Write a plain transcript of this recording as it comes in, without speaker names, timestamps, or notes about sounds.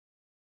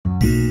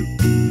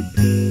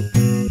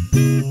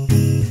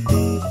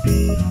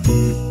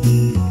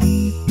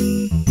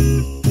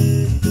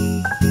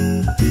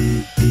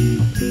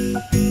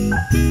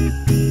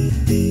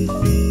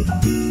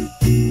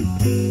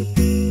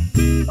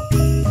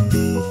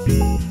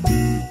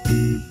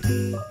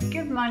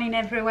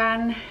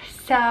Everyone,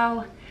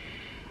 so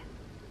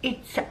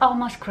it's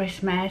almost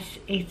Christmas.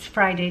 It's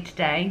Friday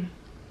today.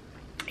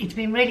 It's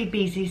been really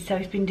busy, so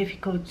it's been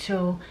difficult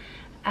to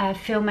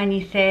film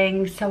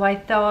anything, so I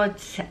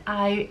thought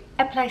I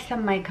apply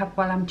some makeup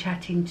while I'm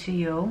chatting to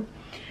you.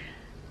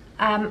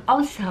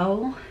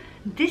 Also,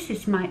 this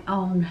is my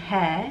own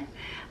hair,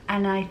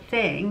 and I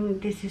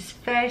think this is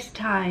first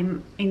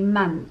time in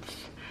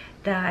months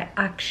that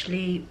I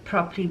actually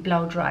properly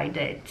blow dried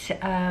it.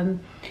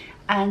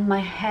 And my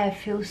hair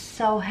feels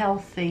so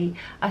healthy.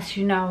 As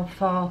you know,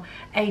 for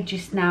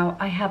ages now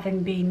I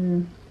haven't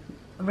been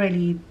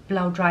really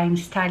blow drying,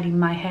 styling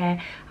my hair.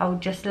 I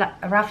would just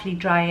roughly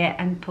dry it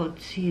and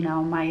put, you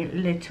know, my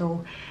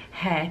little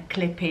hair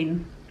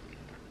clipping.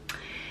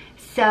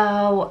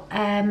 So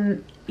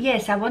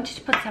yes, I wanted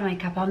to put some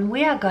makeup on.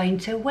 We are going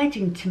to a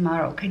wedding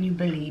tomorrow, can you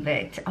believe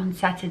it, on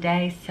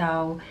Saturday,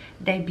 so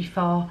day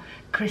before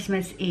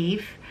Christmas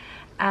Eve.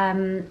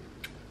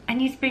 And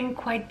it's been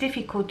quite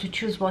difficult to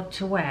choose what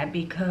to wear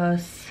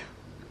because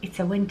it's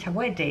a winter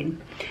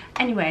wedding.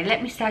 Anyway,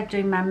 let me start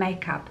doing my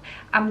makeup.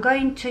 I'm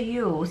going to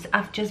use,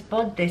 I've just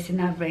bought this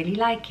and I really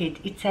like it.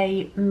 It's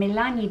a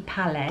Milani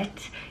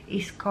palette.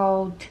 It's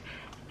called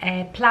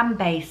Plum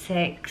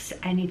Basics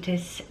and it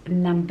is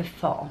number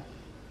 4.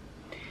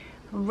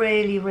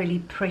 Really, really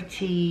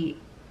pretty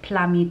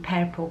plummy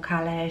purple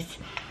colors.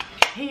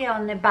 Here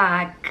on the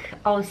back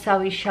also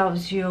it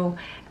shows you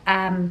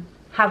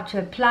how to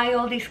apply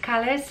all these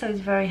colors, so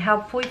it's very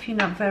helpful if you're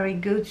not very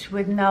good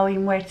with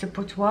knowing where to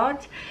put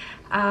what.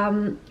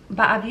 But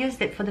I've used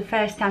it for the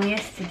first time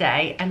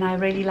yesterday and I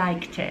really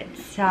liked it,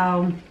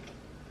 so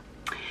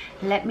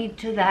let me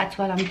do that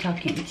while I'm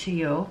talking to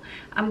you.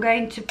 I'm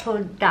going to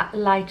put that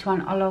light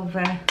one all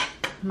over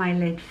my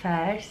lid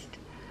first.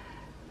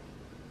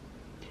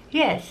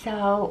 Yeah,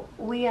 so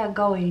we are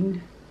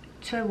going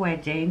to a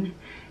wedding.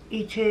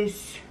 It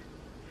is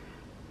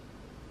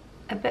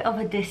a bit of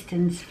a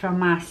distance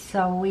from us,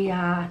 so we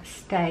are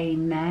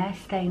staying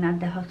at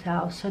the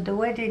hotel. So the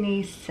wedding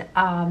is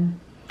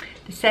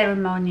the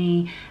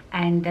ceremony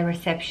and the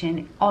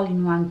reception all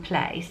in one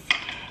place.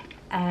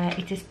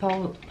 It is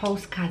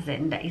Paul's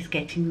cousin that is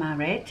getting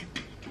married.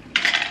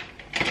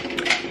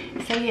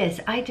 So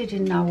yes, I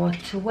didn't know what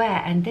to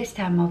wear, and this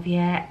time of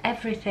year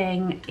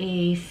everything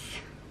is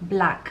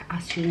black,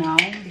 as you know,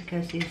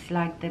 because it's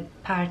like the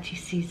party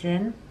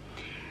season.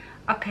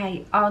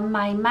 Okay, on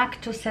my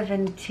MAC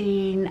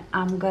 217,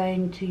 I'm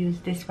going to use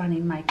this one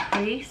in my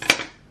crease.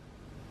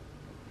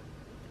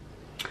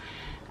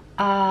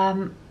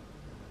 Yeah,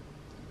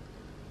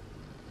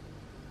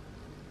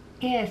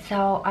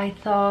 so I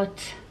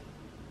thought,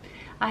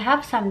 I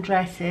have some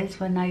dresses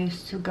when I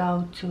used to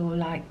go to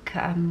like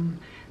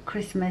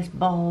Christmas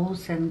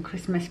balls and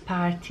Christmas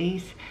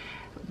parties,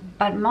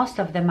 but most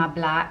of them are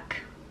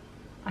black.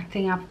 I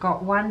think I've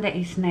got one that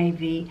is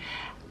navy,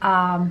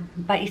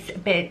 but it's a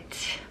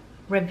bit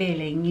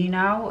revealing, you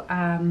know,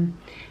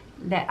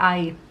 that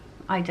I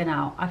don't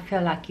know, I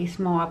feel like it's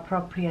more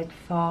appropriate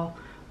for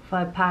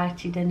a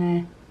party than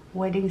a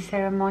wedding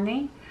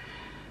ceremony.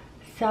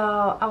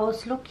 So I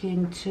was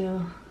looking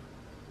to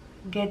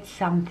get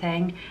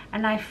something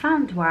and I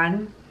found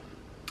one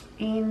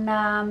in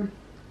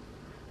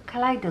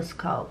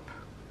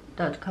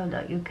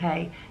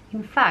kaleidoscope.co.uk.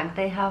 In fact,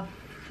 they have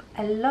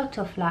a lot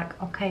of like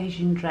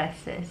occasion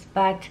dresses,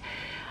 but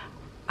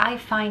I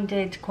find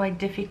it quite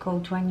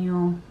difficult when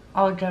you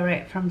order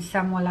it from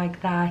somewhere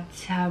like that,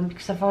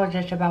 because I've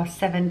ordered about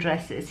 7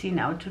 dresses, you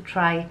know, to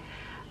try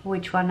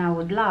which one I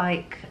would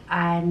like,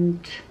 and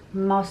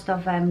most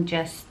of them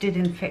just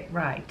didn't fit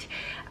right.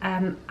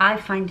 I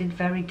find it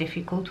very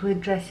difficult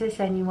with dresses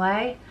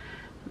anyway,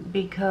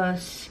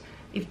 because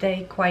if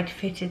they quite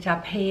fit it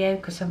up here,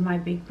 because of my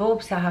big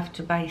boobs, I have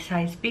to buy a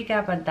size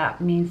bigger, but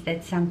that means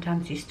that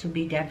sometimes it's too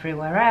big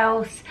everywhere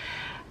else,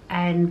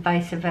 and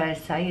vice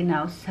versa, you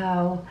know.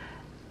 So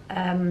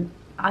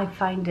I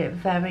find it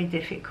very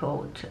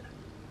difficult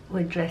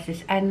with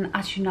dresses, and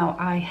as you know,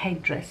 I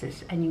hate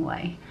dresses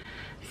anyway.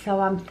 So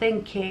I'm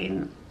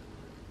thinking,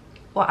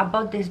 well, I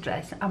bought this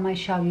dress, I might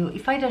show you.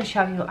 If I don't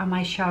show you, I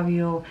might show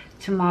you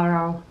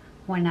tomorrow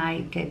when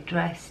I get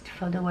dressed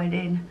for the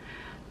wedding.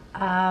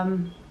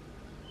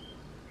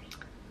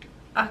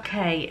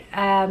 Okay,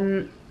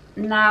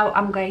 now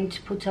I'm going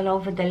to put all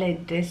over the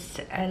lid this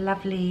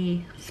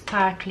lovely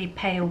sparkly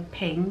pale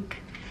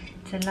pink.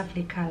 It's a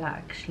lovely color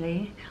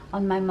actually,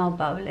 on my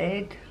mobile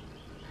lid.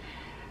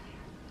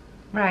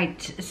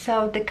 Right,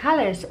 so the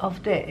colors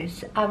of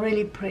this are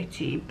really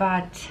pretty,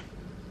 but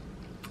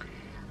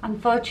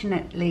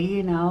unfortunately,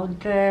 you know,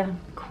 the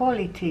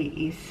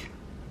quality is,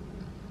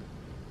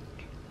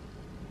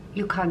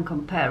 you can't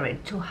compare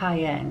it to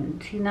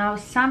high-end. You know,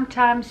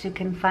 sometimes you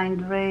can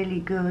find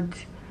really good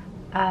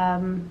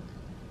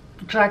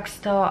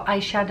drugstore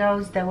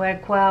eyeshadows. They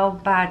work well,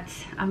 but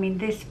I mean,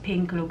 this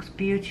pink looks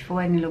beautiful,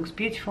 and it looks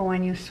beautiful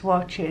when you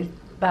swatch it,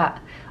 but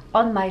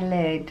on my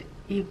lid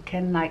you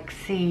can like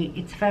see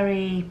it's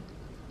very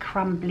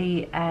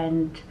crumbly,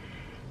 and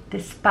the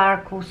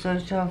sparkle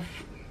sort of,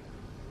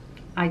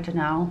 I don't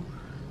know,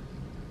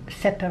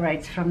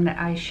 separates from the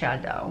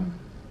eyeshadow.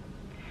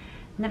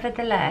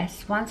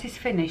 Nevertheless, once it's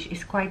finished,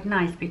 it's quite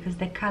nice because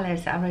the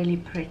colors are really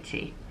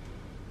pretty.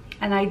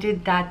 And I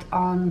did that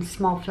on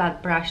small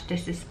flat brush.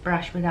 This is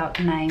brush without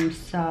names.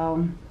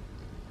 So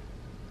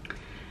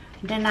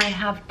then I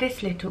have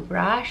this little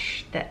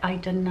brush that I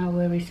don't know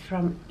where it's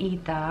from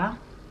either,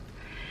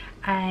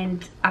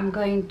 and I'm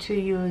going to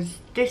use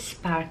this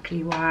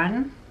sparkly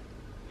one.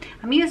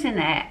 I'm using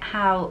it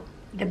how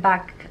the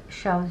back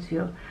shows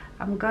you.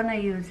 I'm gonna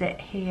use it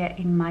here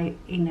in my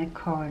inner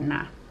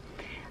corner,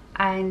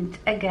 and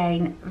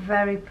again,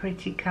 very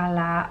pretty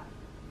color,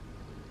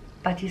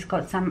 but it's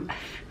got some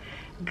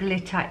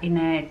glitter in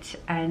it,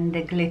 and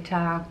the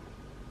glitter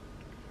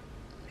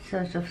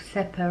sort of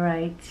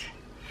separates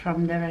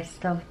from the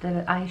rest of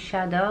the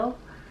eyeshadow.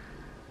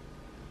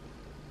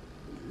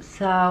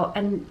 So,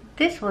 and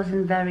this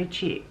wasn't very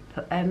cheap.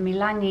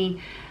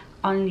 Milani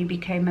only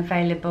became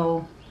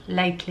available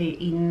lately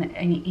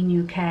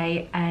in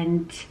UK,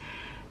 and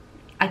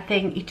I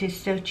think it is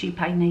still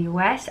cheaper in the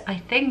US. I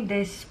think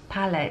this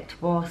palette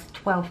was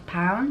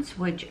 £12,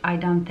 which I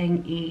don't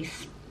think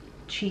is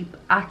cheap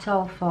at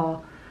all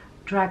for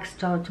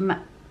drugstore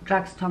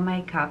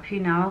makeup. You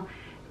know,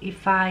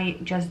 if I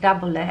just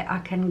double it, I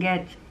can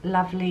get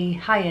lovely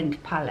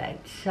high-end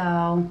palette.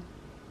 So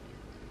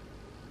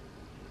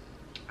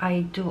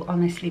I do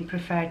honestly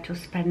prefer to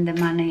spend the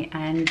money,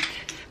 and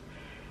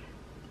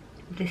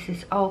this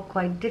is all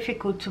quite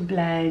difficult to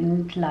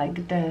blend,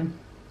 like the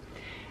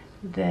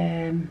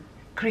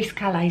crease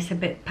color is a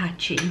bit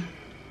patchy.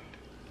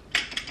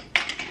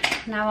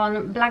 Now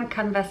on Blank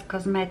Canvas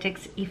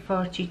Cosmetics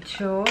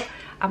E42,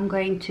 I'm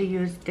going to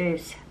use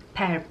this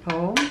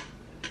purple.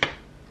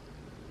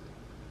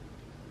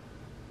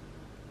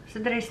 So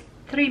there is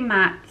 3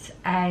 mattes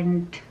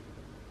and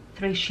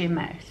 3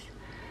 shimmers,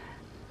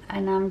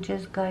 and I'm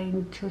just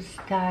going to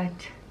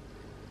start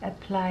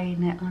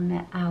applying it on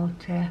the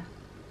outer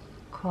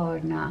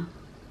corner.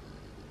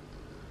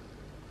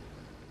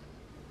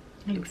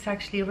 It looks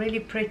actually really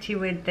pretty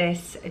with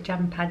this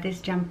jumper.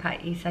 This jumper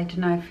is, I don't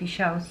know if it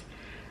shows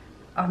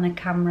on the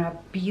camera,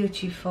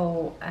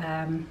 beautiful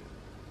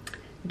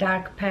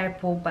dark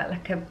purple, but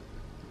like a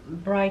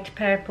bright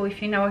purple,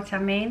 if you know what I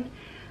mean,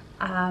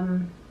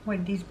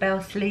 with these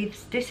bell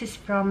sleeves. This is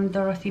from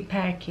Dorothy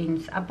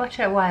Perkins. I bought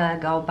it a while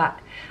ago,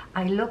 but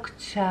I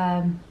looked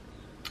on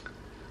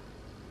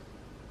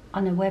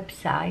a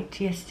website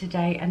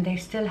yesterday and they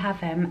still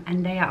have them,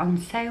 and they are on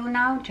sale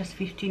now, just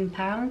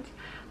 £15.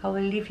 I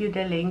will leave you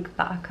the link,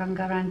 but I can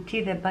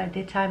guarantee that by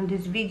the time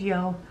this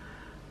video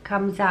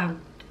comes out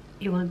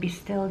it will be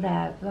still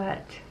there.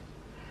 But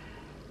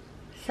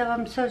so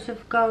I'm sort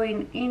of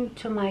going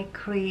into my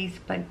crease,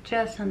 but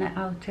just on the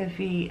outer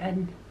V,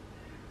 and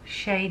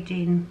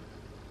shading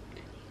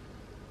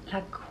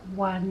like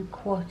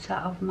 1/4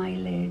 of my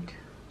lid.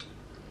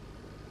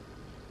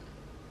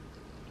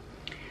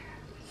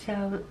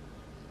 So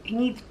it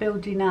needs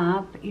building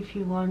up if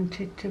you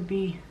want it to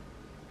be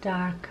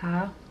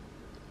darker.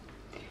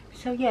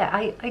 So yeah,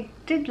 I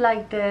did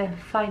like the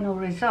final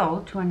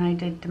result when I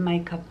did the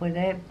makeup with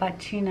it,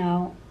 but you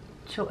know,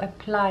 to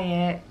apply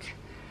it,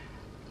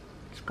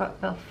 it's got a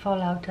bit of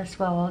fallout as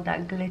well, all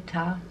that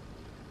glitter.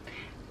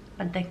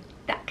 But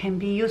that can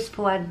be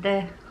useful at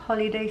the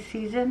holiday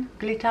season,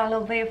 glitter all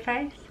over your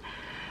face.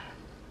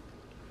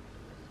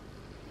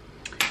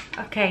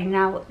 Okay,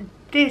 now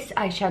this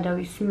eyeshadow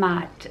is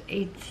matte.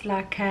 It's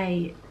like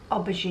a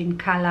aubergine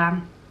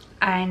color,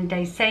 and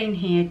they say in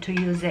here to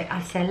use it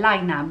as a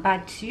liner,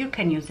 but you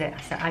can use it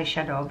as an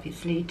eyeshadow.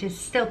 Obviously it is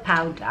still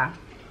powder.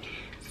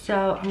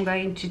 So I'm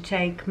going to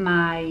take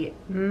my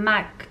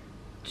MAC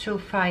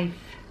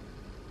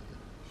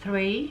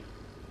 253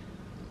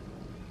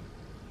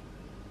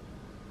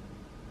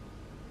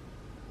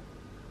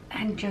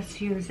 and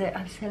just use it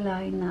as a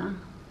liner.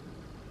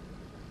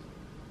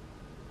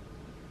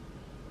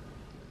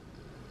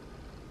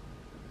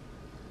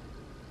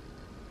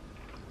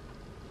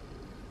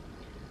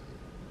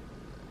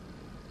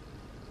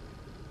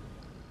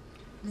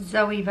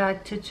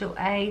 Zoeva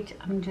 228,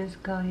 I'm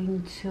just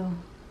going to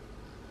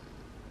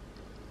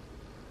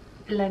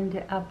blend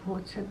it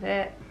upwards a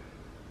bit.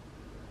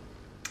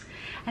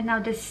 And now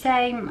the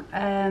same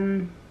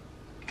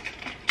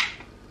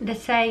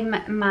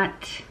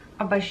matte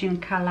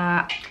aubergine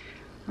color,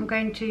 I'm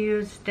going to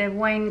use the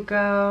Wayne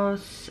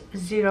Girls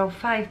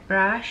 05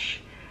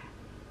 brush,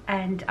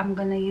 and I'm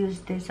gonna use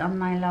this on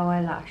my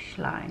lower lash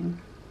line.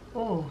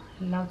 Oh,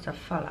 lots of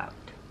fallout.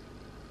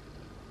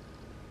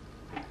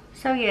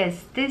 So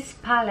yes, this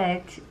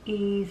palette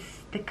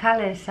is, the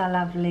colors are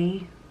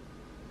lovely.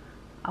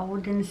 I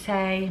wouldn't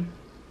say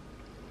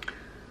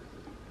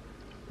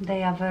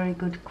they are very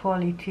good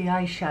quality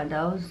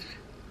eyeshadows,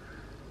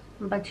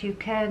 but you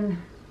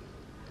can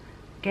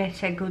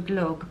get a good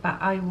look,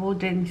 but I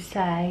wouldn't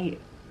say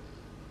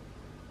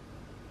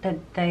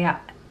that they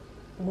are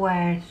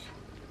worth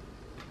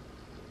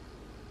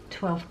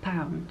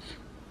 £12.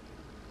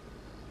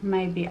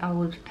 Maybe I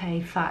would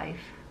pay £5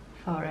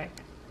 for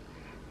it,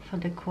 for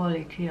the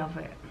quality of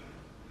it.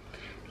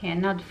 Yeah,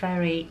 not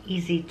very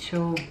easy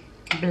to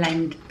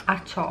blend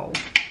at all.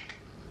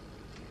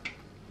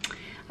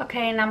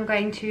 Okay, and I'm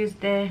going to use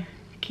the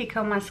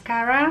Kiko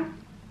mascara.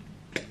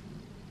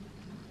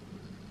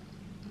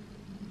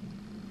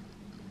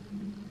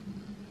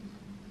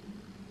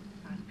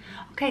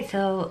 Okay,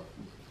 so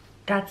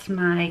that's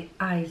my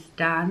eyes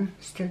done.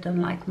 Still don't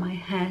like my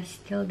hair,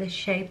 still the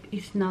shape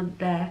is not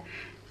there.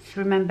 So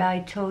remember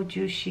I told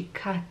you she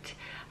cut,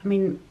 I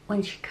mean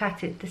when she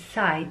cut it, the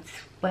sides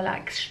were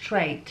like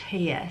straight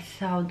here,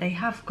 so they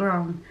have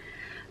grown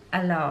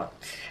a lot,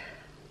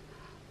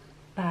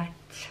 but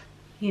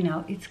you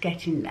know, it's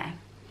getting there.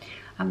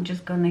 I'm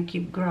just gonna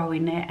keep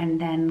growing it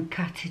and then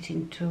cut it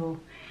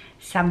into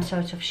some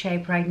sort of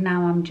shape. Right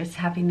now I'm just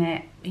having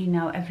it, you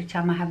know, every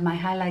time I have my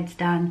highlights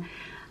done,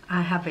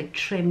 I have it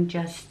trimmed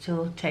just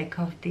to take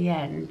off the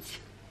ends.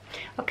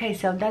 Okay,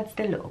 so that's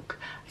the look.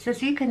 So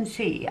as you can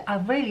see, I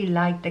really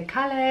like the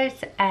colors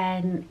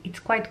and it's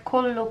quite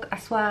cool look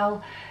as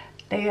well.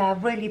 They are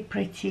really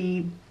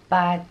pretty,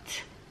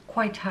 but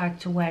quite hard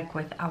to work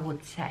with, I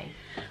would say.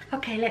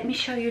 Okay, let me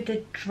show you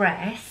the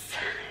dress.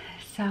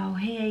 So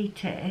here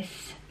it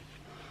is.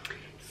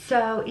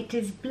 So it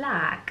is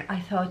black. I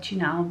thought, you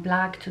know,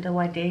 black to the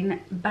wedding,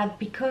 but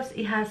because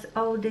it has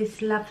all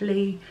this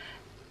lovely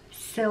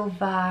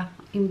silver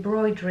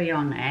embroidery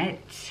on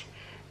it,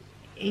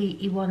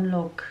 it won't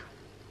look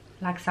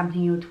like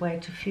something you would wear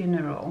to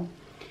funeral.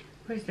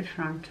 Where's the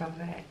front of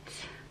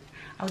it?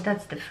 Oh,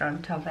 that's the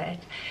front of it.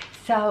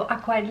 So I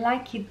quite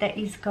like it that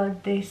it's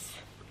got this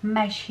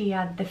mesh here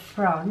at the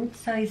front,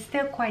 so it's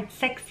still quite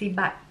sexy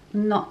but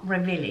not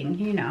revealing,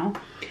 you know.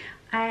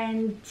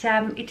 And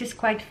it is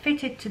quite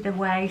fitted to the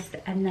waist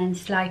and then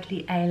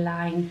slightly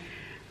A-line,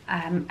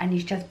 and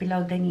it's just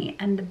below the knee,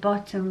 and the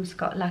bottom's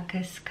got like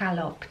a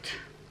scalloped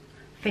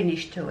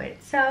finish to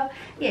it. So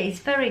yeah, it's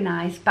very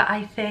nice, but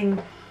I think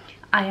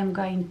I am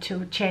going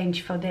to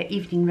change for the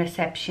evening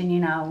reception, you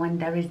know, when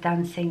there is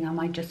dancing. I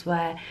might just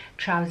wear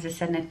trousers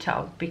and a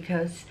top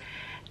because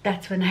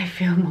that's when I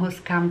feel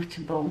most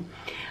comfortable.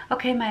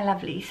 Okay, my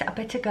lovelies, I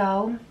better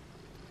go.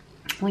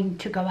 We need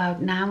to go out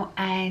now,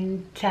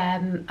 and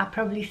I'll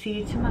probably see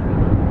you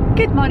tomorrow.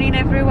 Good morning,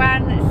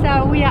 everyone.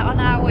 So we are on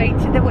our way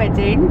to the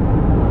wedding.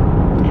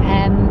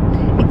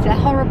 It's a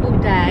horrible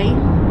day.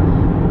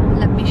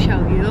 Let me show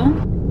you.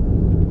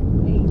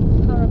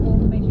 It's horrible,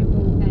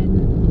 miserable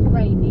and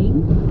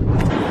raining.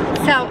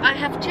 So I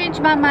have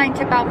changed my mind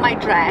about my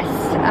dress.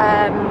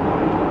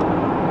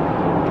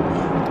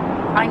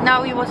 I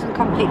know it wasn't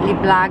completely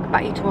black,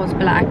 but it was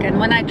black, and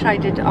when I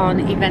tried it on,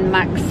 even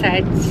Max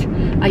said,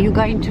 are you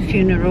going to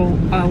funeral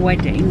or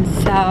wedding?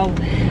 So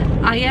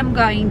I am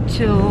going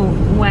to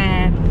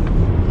wear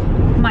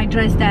my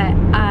dress that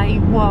I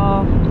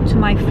wore to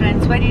my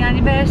friend's wedding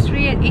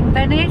anniversary in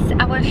Venice.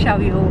 I will show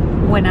you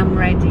when I'm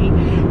ready.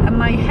 And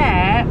my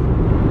hair,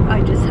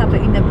 I just have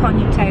it in a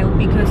ponytail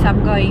because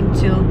I'm going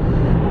to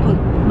put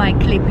my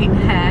clip-in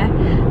hair.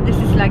 This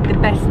is like the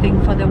best thing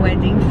for the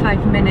wedding,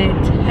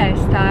 5-minute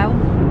hairstyle.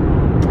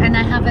 And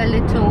I have a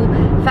little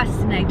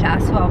fascinator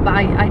as well, but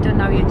I don't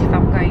know yet if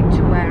I'm going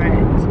to wear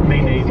it.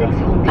 Me neither.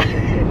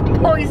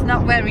 Paul is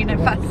not wearing a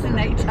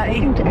fascinator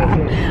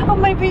either. Or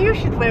maybe you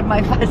should wear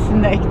my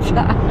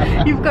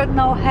fascinator. You've got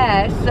no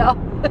hair, so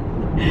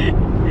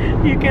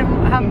you can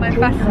have my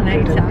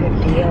fascinator.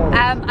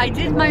 I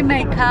did my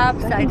makeup,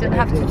 so I don't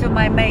have to do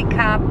my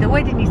makeup. The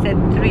wedding is at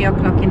 3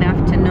 o'clock in the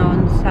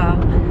afternoon, so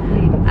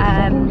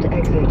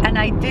and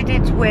I did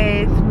it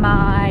with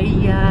my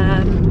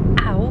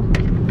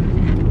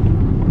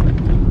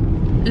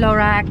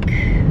Lorac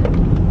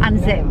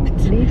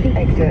unzipped.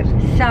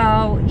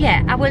 So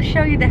yeah, I will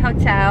show you the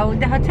hotel.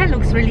 The hotel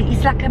looks really,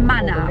 it's like a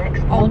manor,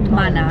 old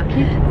manor.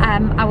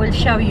 I will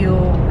show you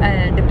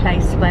the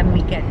place when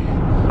we get.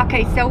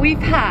 Okay, so we've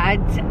had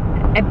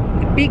a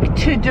big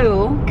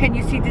to-do. Can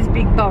you see this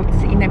big box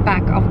in the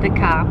back of the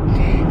car?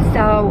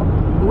 So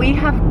we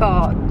have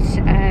bought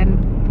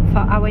for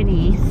our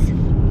niece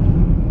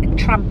a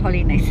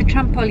trampoline. It's a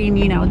trampoline,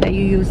 you know, that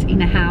you use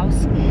in a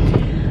house.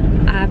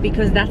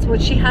 Because that's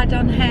what she had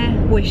on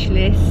her wish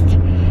list,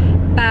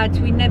 but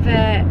we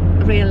never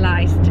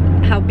realized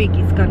how big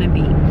it's gonna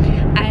be.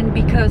 And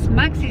because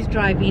Max is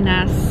driving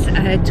us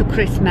to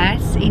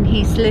Christmas in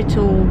his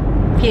little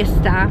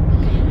Fiesta,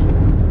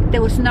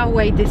 there was no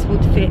way this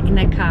would fit in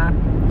a car.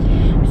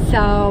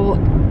 So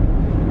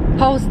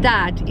Paul's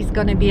dad is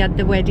gonna be at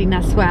the wedding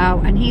as well,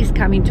 and he's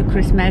coming to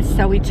Christmas,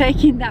 so we're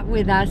taking that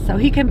with us so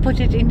he can put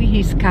it in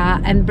his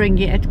car and bring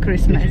it at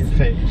Christmas.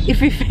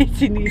 If it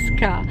fits in his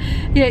car.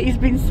 Yeah, it's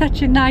been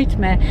such a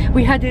nightmare.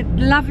 We had a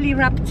lovely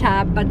wrap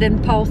tab, but then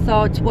Paul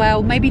thought,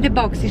 well, maybe the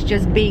box is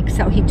just big,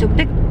 so he took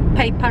the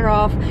paper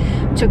off,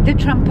 took the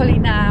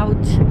trampoline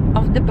out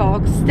of the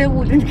box, still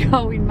wouldn't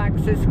go in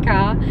Max's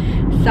car,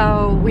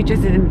 so we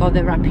just didn't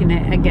bother wrapping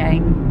it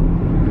again.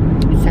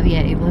 So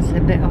yeah, it was a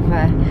bit of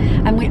a...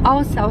 And we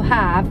also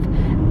have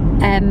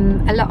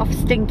a lot of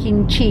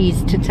stinking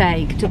cheese to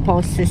take to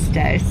Paul's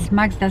sisters.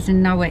 Max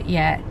doesn't know it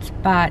yet,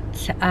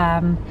 but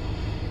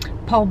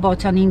Paul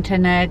bought on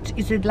internet,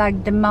 is it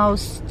like the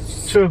most...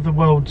 2 of the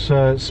world's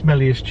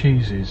smelliest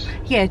cheeses.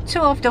 Yeah, 2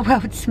 of the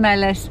world's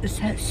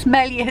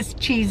smelliest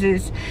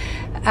cheeses,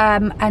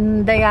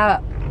 and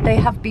they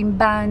have been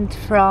banned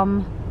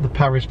from the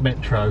Paris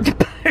Metro.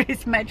 The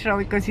Paris Metro,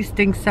 because it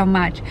stinks so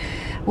much.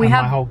 My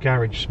whole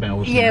garage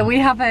smells. Yeah, now. we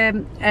have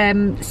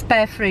a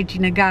spare fridge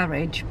in a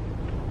garage,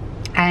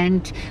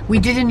 and we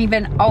didn't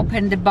even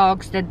open the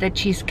box that the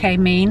cheese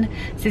came in,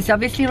 so it's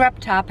obviously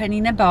wrapped up and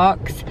in a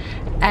box,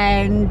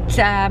 and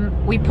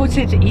we put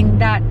it in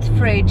that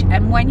fridge,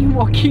 and when you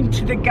walk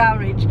into the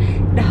garage,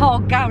 the whole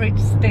garage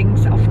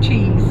stinks of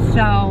cheese,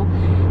 so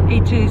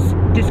it is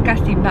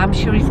disgusting, but I'm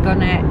sure it's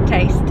gonna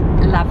taste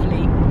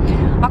lovely.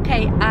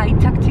 Okay, I'll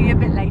talk to you a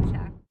bit later.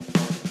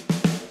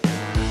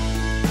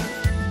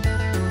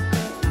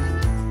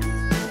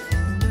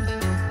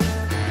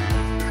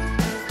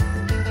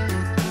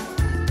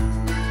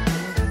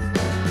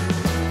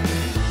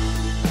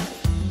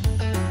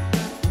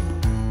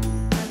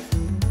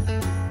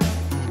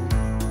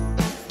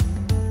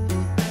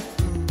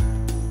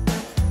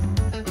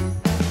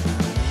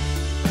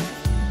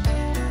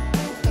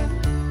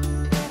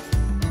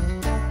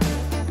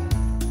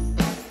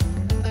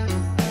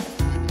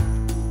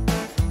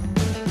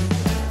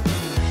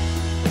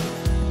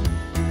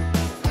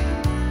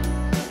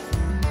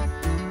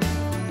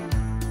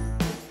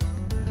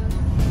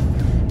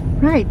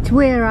 Right,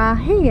 we are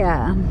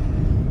here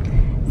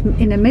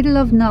in the middle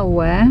of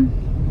nowhere.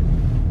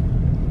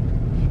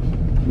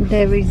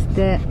 There is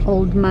the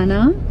old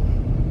manor.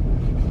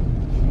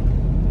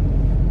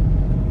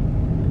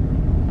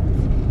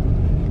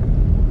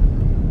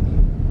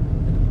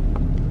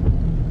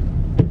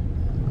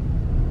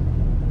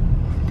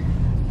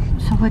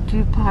 So where do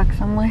you park?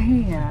 Somewhere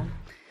here.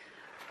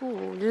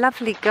 Oh,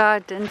 lovely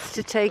gardens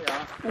to take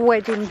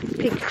wedding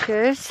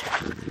pictures.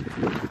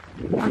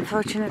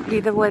 Unfortunately,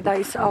 the weather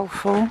is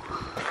awful.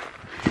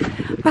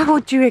 But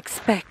what do you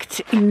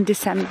expect in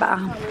December?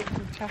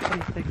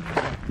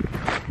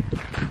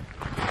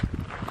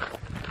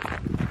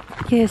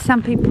 Yeah,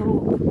 some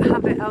people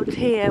have it out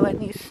here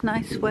when it's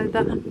nice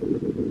weather.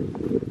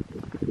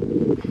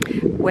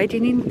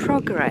 Wedding in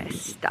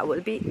progress. That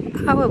will be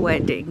our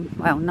wedding.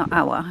 Well, not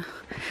our.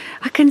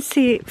 I can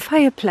see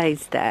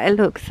fireplace there.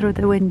 Look through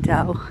the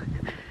window.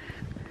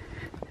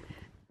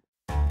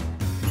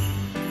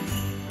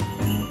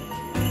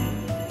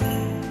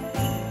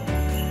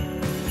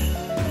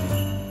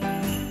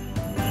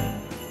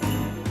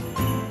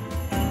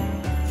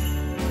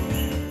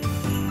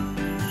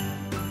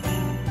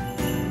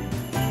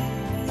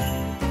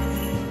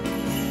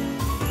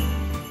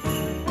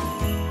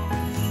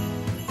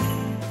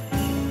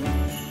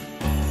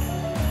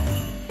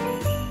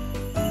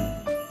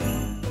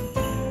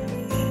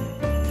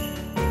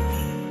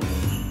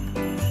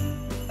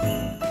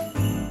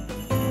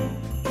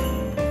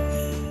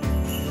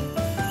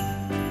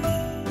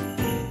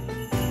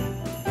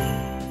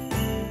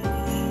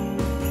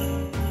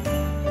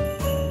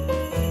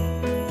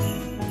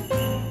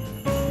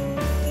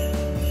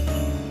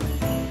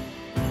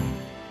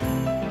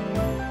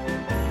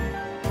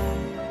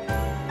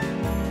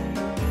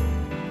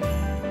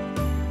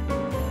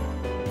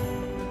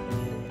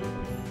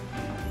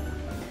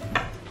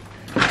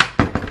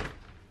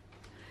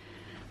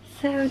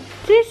 So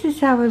this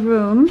is our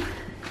room.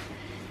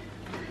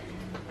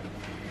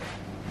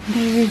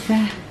 There is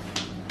a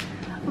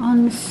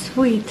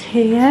ensuite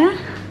here.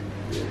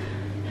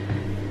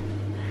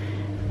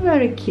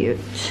 Very cute.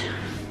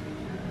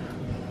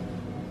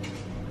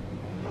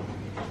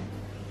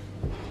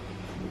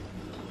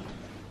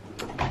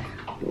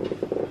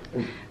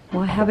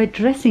 Well, I have a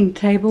dressing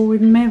table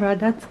with mirror,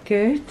 that's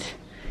good.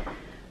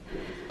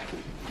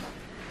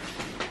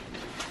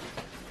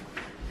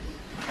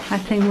 I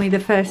think we're the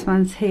first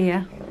ones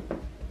here.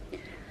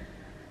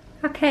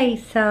 Okay,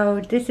 so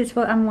this is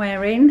what I'm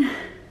wearing.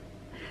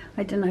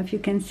 I don't know if you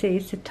can see,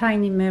 it's a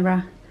tiny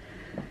mirror.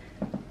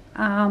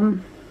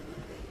 That's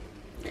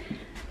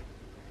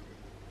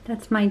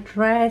my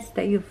dress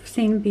that you've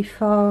seen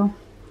before.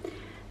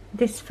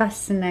 This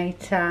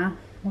fascinator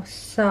was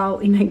so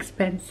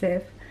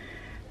inexpensive.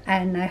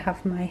 And I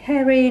have my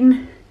hair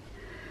in.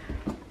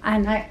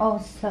 And I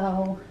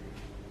also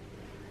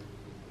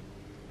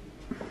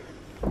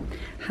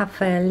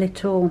have a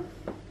little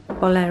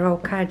bolero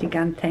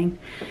cardigan thing,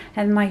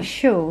 and my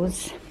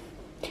shoes,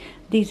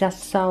 these are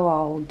so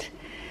old,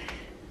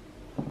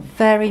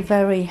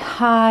 very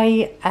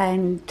high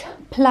and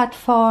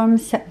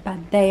platforms,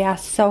 but they are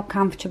so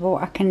comfortable.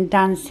 I can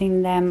dance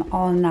in them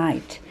all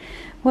night.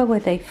 Where were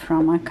they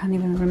from? I can't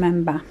even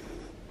remember.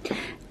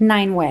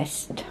 9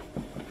 West.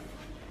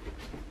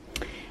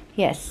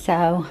 Yes,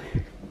 so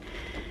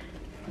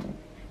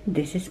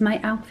this is my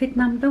outfit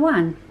number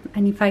 1,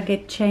 and if I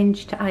get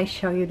changed I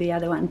show you the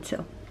other one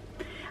too.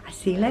 I'll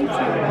see you later.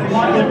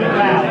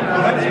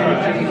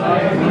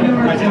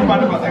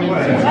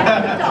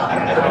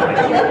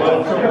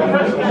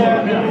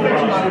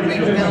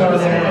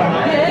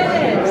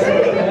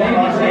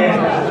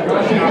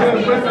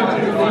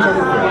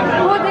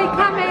 Oh, they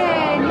come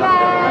in!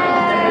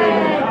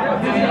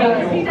 Yay!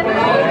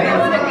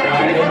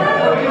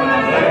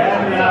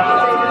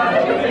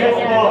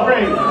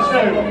 3, 2,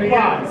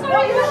 1.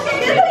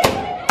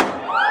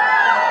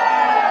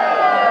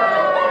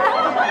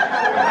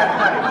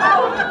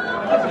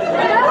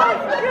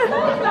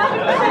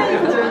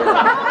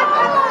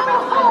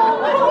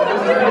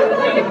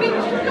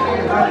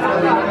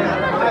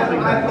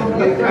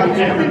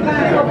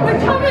 We're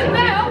coming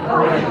now.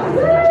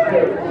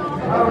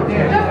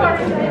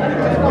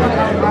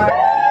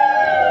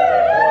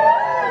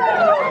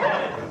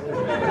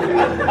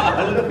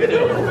 Look at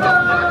it.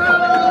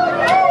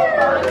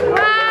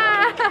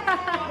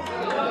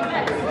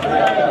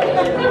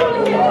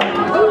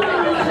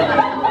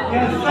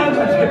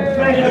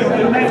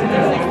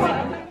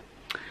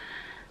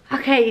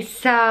 Okay,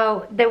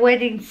 so the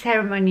wedding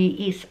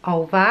ceremony is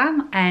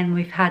over and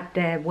we've had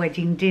the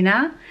wedding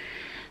dinner.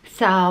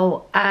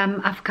 So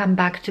I've come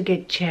back to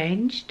get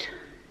changed.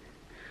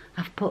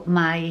 I've put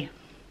my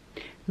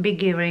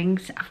big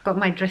earrings. I've got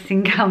my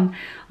dressing gown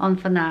on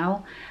for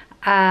now.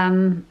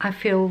 I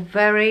feel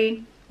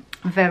very,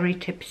 very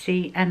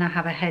tipsy and I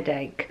have a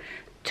headache.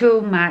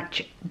 Too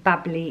much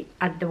bubbly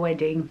at the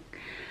wedding.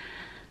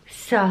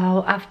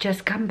 So I've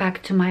just come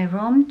back to my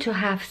room to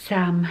have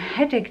some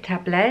headache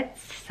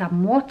tablets,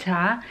 some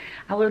water.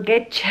 I will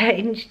get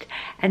changed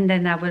and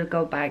then I will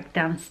go back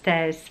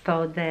downstairs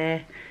for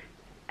the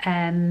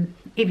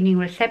evening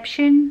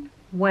reception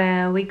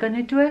where we're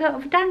gonna do a lot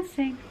of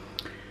dancing.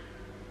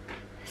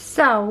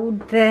 So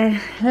the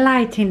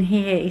lighting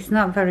here is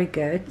not very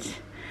good,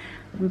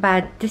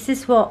 but this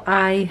is what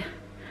I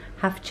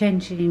have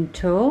changed it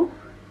into.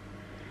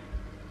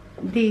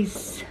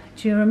 These,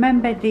 do you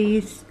remember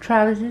these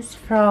trousers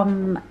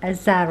from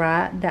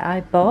Zara that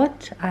I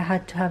bought? I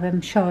had to have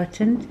them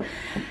shortened.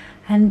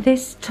 And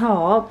this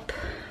top,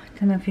 I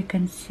don't know if you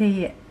can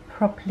see it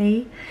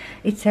properly,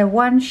 it's a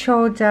one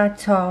shoulder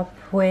top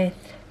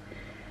with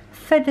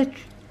feather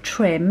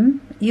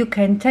trim. You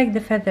can take the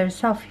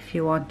feathers off if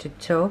you wanted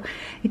to.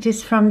 It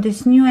is from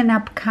this new and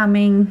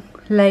upcoming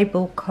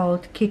label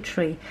called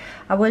KiTri.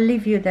 I will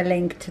leave you the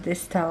link to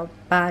this top,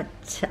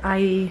 but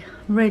I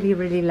really,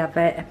 really love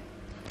it.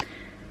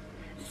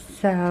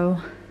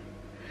 So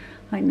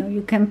I know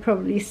you can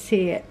probably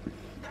see it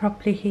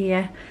properly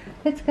here.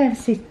 Let's go and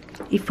see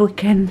if we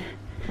can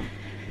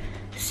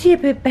see a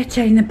bit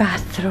better in the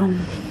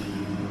bathroom.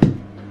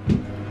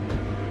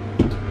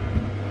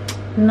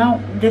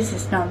 No, this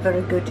is not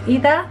very good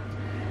either.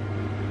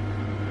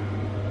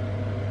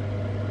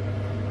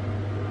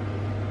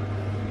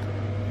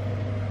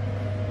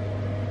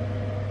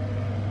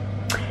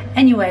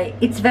 Anyway,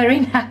 it's very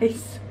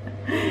nice.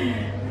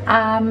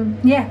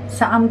 Yeah,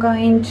 so I'm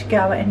going to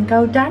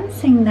go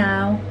dancing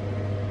now.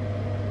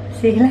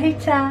 See you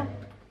later.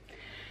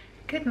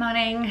 Good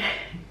morning.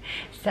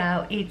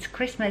 So it's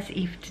Christmas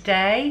Eve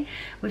today.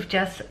 We've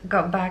just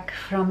got back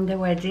from the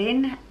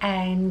wedding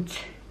and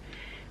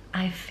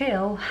I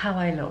feel how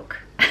I look.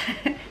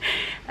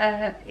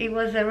 It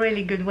was a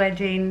really good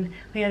wedding.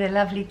 We had a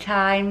lovely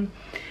time,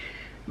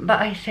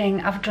 but I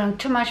think I've drunk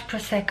too much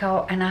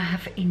Prosecco and I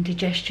have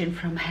indigestion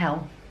from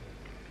hell.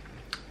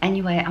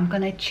 Anyway, I'm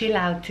gonna chill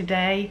out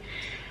today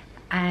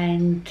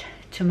and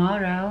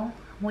tomorrow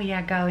we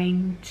are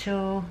going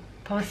to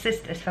Paul's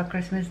sisters for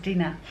Christmas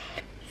dinner.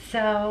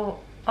 So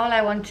all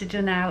I want to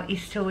do now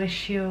is to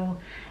wish you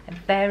a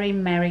very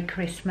Merry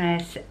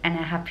Christmas and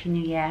a Happy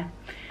New Year.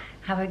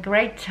 Have a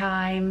great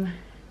time.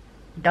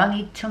 Don't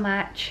eat too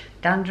much,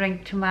 don't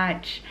drink too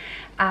much.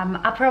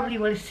 I probably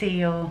will see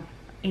you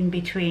in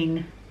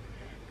between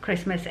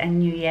Christmas and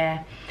New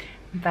Year.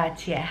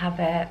 But yeah, have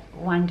a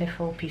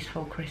wonderful,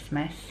 peaceful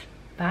Christmas.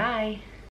 Bye.